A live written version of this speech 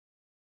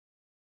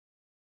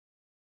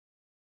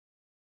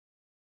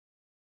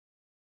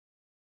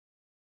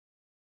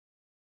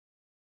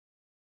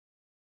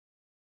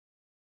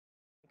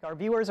Our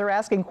viewers are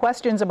asking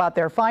questions about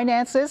their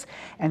finances,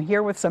 and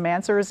here with some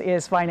answers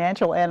is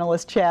financial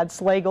analyst Chad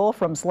Slagle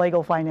from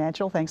Slagle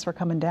Financial. Thanks for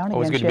coming down again,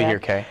 Always good Chad. to be here,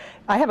 Kay.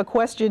 I have a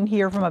question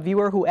here from a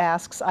viewer who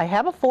asks, I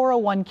have a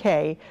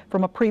 401k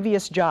from a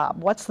previous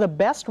job. What's the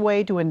best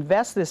way to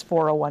invest this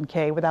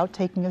 401k without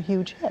taking a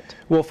huge hit?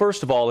 Well,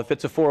 first of all, if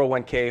it's a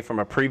 401k from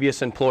a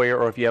previous employer,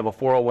 or if you have a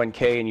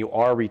 401k and you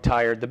are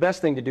retired, the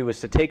best thing to do is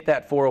to take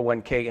that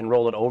 401k and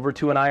roll it over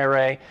to an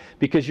IRA,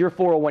 because your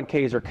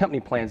 401ks are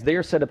company plans. They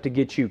are set up to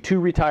get you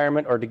to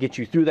retirement or to get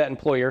you through that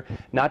employer,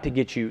 not to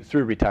get you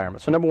through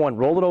retirement. So number one,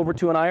 roll it over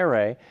to an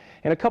IRA.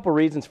 And a couple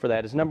reasons for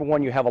that is, number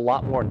one, you have a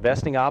lot more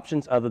investing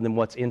options other than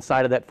what's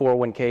inside of that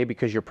 401k,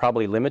 because you're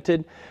probably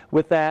limited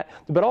with that.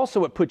 But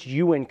also it puts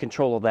you in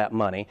control of that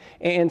money.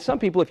 And some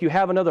people, if you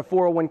have another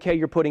 401k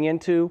you're putting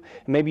into,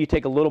 maybe you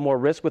take a little more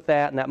risk with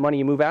that, and that money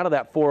you move out of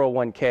that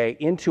 401k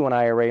into an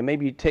IRA,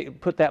 maybe you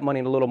put that money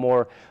in a little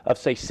more of,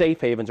 say,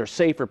 safe havens or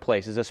safer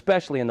places,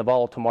 especially in the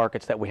volatile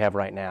markets that we have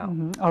right now.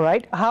 Mm-hmm. All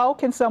right. How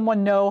can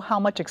someone know how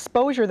much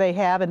exposure they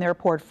have in their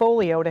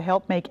portfolio to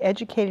help make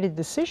educated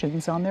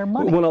decisions on their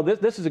money? Well,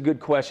 this is a good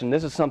question.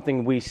 This is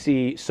something we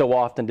see so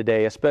often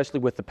today, especially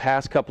with the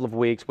past couple of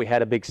weeks. We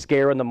had a big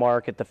scare in the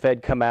market. The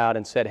Fed come out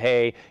and said,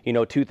 hey,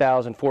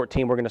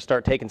 2014, we're going to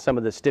start taking some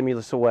of the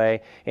stimulus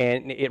away.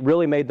 And it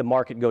really made the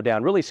market go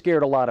down, really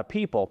scared a lot of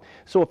people.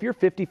 So if you're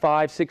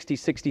 55, 60,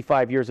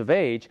 65 years of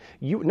age,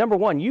 number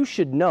one, you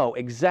should know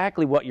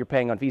exactly what you're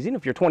paying on fees. Even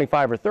if you're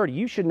 25 or 30,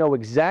 you should know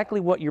exactly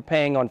what you're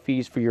paying on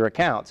fees for your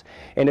accounts.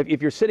 And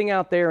if you're sitting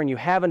out there and you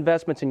have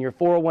investments in your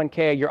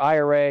 401k, your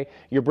IRA,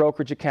 your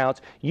brokerage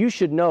accounts, you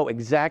should know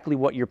exactly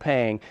what you're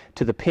paying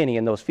to the penny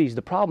in those fees.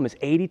 The problem is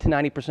 80 to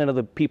 90% of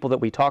the people that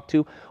we talk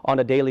to on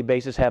a daily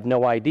basis have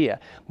no idea.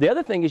 The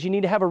other thing is you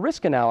need to have a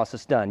risk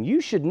analysis done. You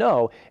should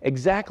know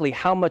exactly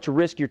how much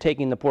risk you're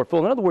taking in the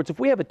portfolio. In other words, if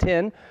we have a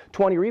 10,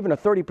 20, or even a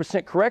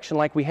 30% correction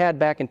like we had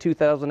back in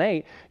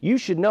 2008, you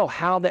should know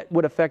how that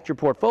would affect your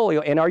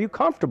portfolio, and are you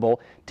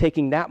comfortable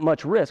taking that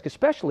much risk,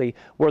 especially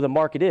where the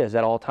market is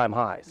at all-time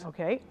highs.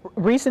 Okay.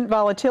 Recent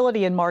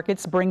volatility in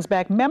markets brings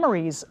back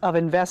memories of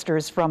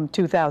investors from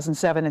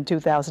 2007 and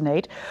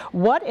 2008.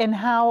 What and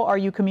how are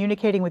you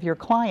communicating with your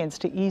clients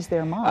to ease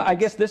their minds? I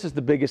guess this is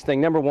the biggest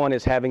thing. Number one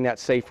is having that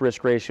safe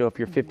risk ratio. If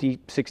you're 50,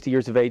 60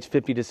 years of age,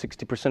 50 to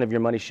 60% of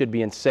your money should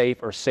be in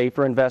safe or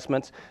safer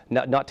investments,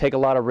 not take a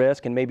lot of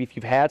risk. And maybe if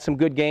you've had some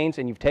good gains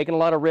and you've taken a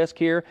lot of risk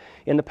here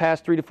in the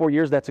past 3 to 4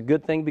 years, that's a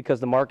good thing because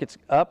the market's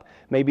up.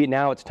 Maybe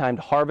now it's time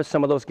to harvest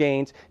some of those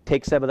gains,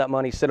 take some of that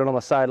money, sit it on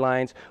the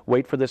sidelines,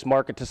 wait for this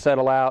market to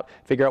settle out,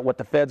 figure out what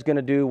the Fed's going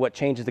to do, what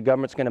changes the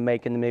government's going to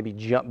make, and then maybe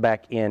jump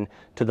back in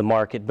to the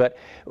market. But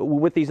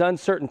with these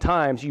uncertain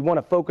times, you want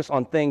to focus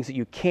on things that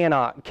you can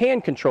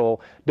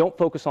control. Don't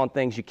focus on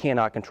things you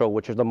cannot control,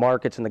 which are the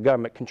markets and the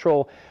government.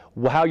 Control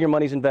how your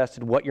money's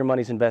invested, what your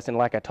money's invested, and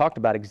like I talked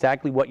about,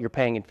 exactly what you're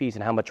paying in fees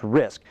and how much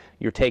risk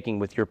you're taking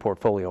with your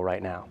portfolio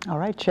right now. All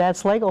right, Chad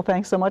Slagle,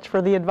 thanks so much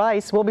for the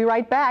advice. We'll be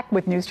right back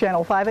with News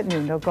Channel 5 at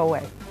noon. Don't go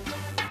away.